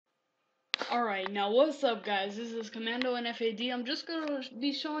Alright, now what's up guys, this is Commando and FAD. I'm just going to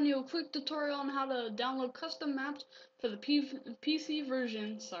be showing you a quick tutorial on how to download custom maps for the PC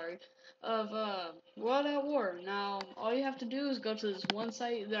version, of World at War. Now, all you have to do is go to this one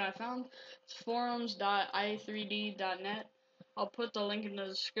site that I found. It's forums.i3d.net. I'll put the link in the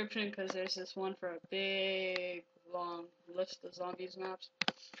description because there's this one for a big, long list of zombies maps.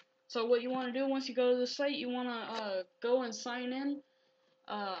 So what you want to do once you go to the site, you want to go and sign in.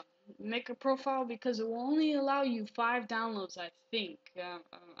 Make a profile because it will only allow you 5 downloads, I think.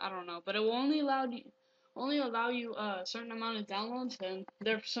 I don't know, but it will only allow you a certain amount of downloads, and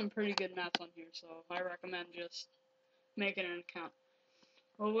there's some pretty good maps on here, so I recommend just making an account.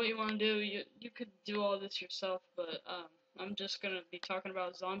 Well, what you want to do, you could do all this yourself, but I'm just gonna be talking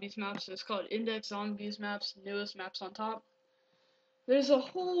about zombies maps. It's called Index Zombies Maps, newest maps on top. There's a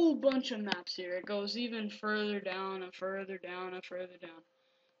whole bunch of maps here. It goes even further down and further down and further down.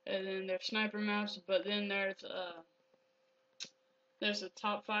 And then there's sniper maps, but then there's the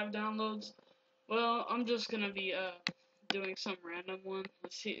top 5 downloads. Well, I'm just gonna be doing some random one.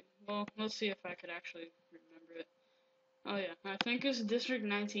 Let's see. Well, let's see if I could actually remember it. Oh yeah, I think it's District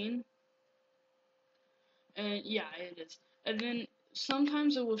 19. And yeah, it is. And then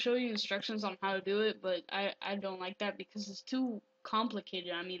sometimes it will show you instructions on how to do it, but I don't like that because it's too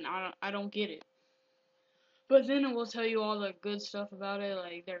complicated. I mean, I don't get it. But then it will tell you all the good stuff about it,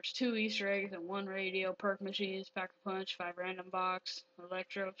 like there's 2 Easter eggs and 1 radio, perk machines, pack a punch, 5 random box,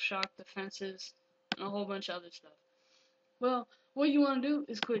 electroshock defenses, and a whole bunch of other stuff. Well, what you want to do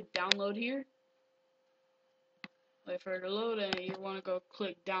is click download here, wait for it to load, and you want to go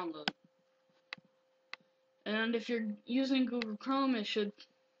click download. And if you're using Google Chrome, it should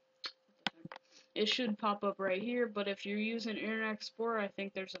pop up right here, but if you're using Internet Explorer, I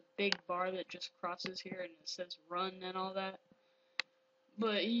think there's a big bar that just crosses here and it says run and all that.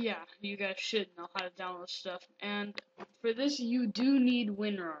 But yeah, you guys should know how to download stuff. And for this, you do need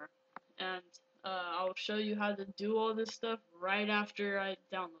WinRAR. And I'll show you how to do all this stuff right after I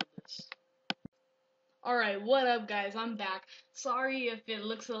download this. Alright, what up guys, I'm back. Sorry if it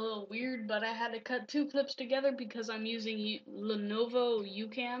looks a little weird, but I had to cut 2 clips together because I'm using Lenovo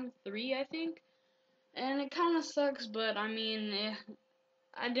UCam 3, I think. And it kind of sucks, but I mean,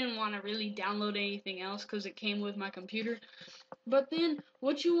 I didn't want to really download anything else because it came with my computer. But then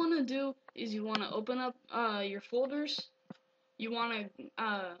what you want to do is you want to open up your folders. You want to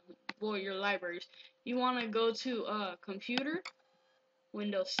well, your libraries. You want to go to computer,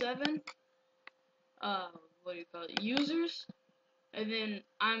 Windows 7, what do you call it, users, and then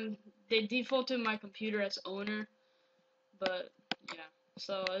they defaulted my computer as owner, but yeah.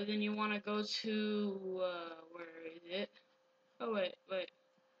 So then you want to go to where is it? Oh wait,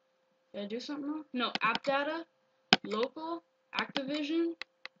 did I do something wrong? No, app data, local, Activision,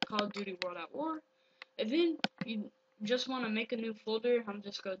 Call of Duty World at War, and then you just want to make a new folder. I'm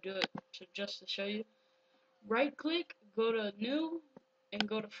just gonna do it just to show you. Right click, go to new, and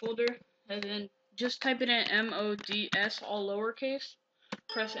go to folder, and then just type it in MODS all lowercase.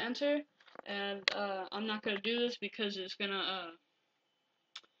 Press enter, and I'm not gonna do this because it's gonna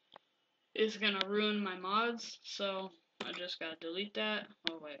ruin my mods. So I just gotta delete that.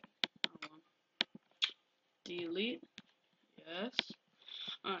 Oh wait, hold on. Delete. Yes.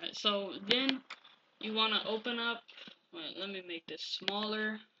 Alright, so then you want to open up, wait, let me make this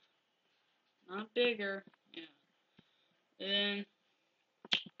smaller, not bigger, yeah, and then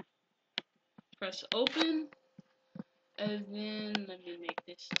press open, and then let me make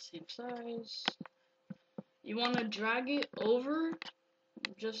this the same size. You want to drag it over,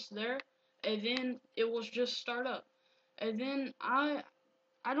 just there, and then it will just start up. And then I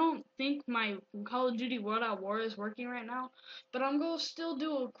don't think my Call of Duty World at War is working right now, but I'm going to still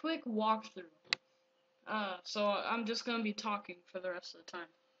do a quick walkthrough. So I'm just going to be talking for the rest of the time.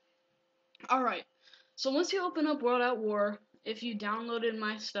 Alright, so once you open up World at War, if you downloaded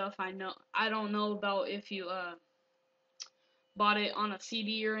my stuff, I don't know about if you bought it on a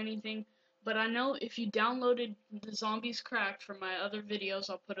CD or anything, but I know if you downloaded the Zombies Cracked from my other videos,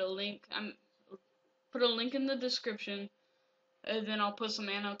 I'll put a link in the description, and then I'll put some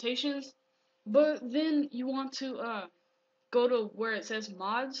annotations. But then you want to go to where it says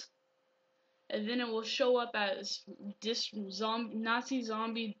mods, and then it will show up as Nazi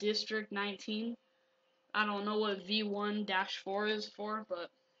Zombie District 19. I don't know what V1-4 is for,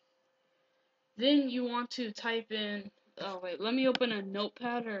 but then you want to type in, oh wait, let me open a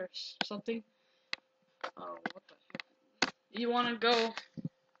notepad or something. Oh, what the heck? You want to go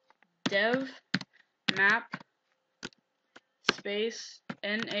dev map space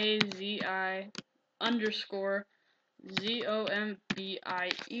NAZI _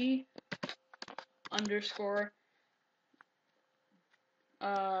 ZOMBIE underscore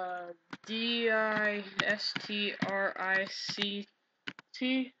district.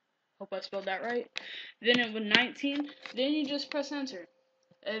 Hope I spelled that right. Then it was 19. Then you just press enter,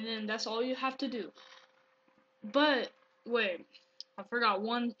 and then that's all you have to do. But wait, I forgot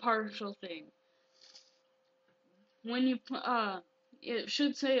one partial thing. When you it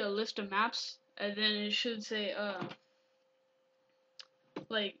should say a list of maps, and then it should say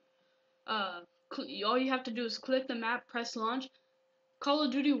like all you have to do is click the map, press launch. Call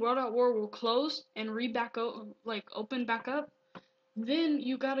of Duty World at War will close and open back up. Then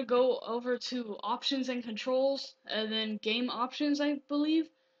you gotta go over to options and controls, and then game options, I believe,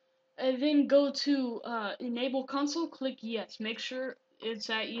 and then go to enable console. Click yes. Make sure it's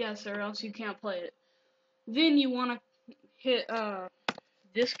at yes, or else you can't play it. Then you wanna hit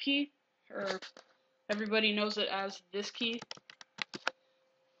this key, or everybody knows it as this key.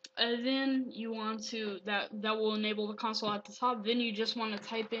 And then you want to that will enable the console at the top. Then you just want to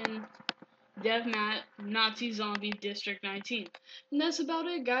type in DevMat Nazi Zombie District 19. And that's about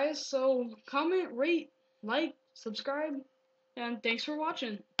it, guys. So comment, rate, like, subscribe, and thanks for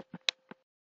watching.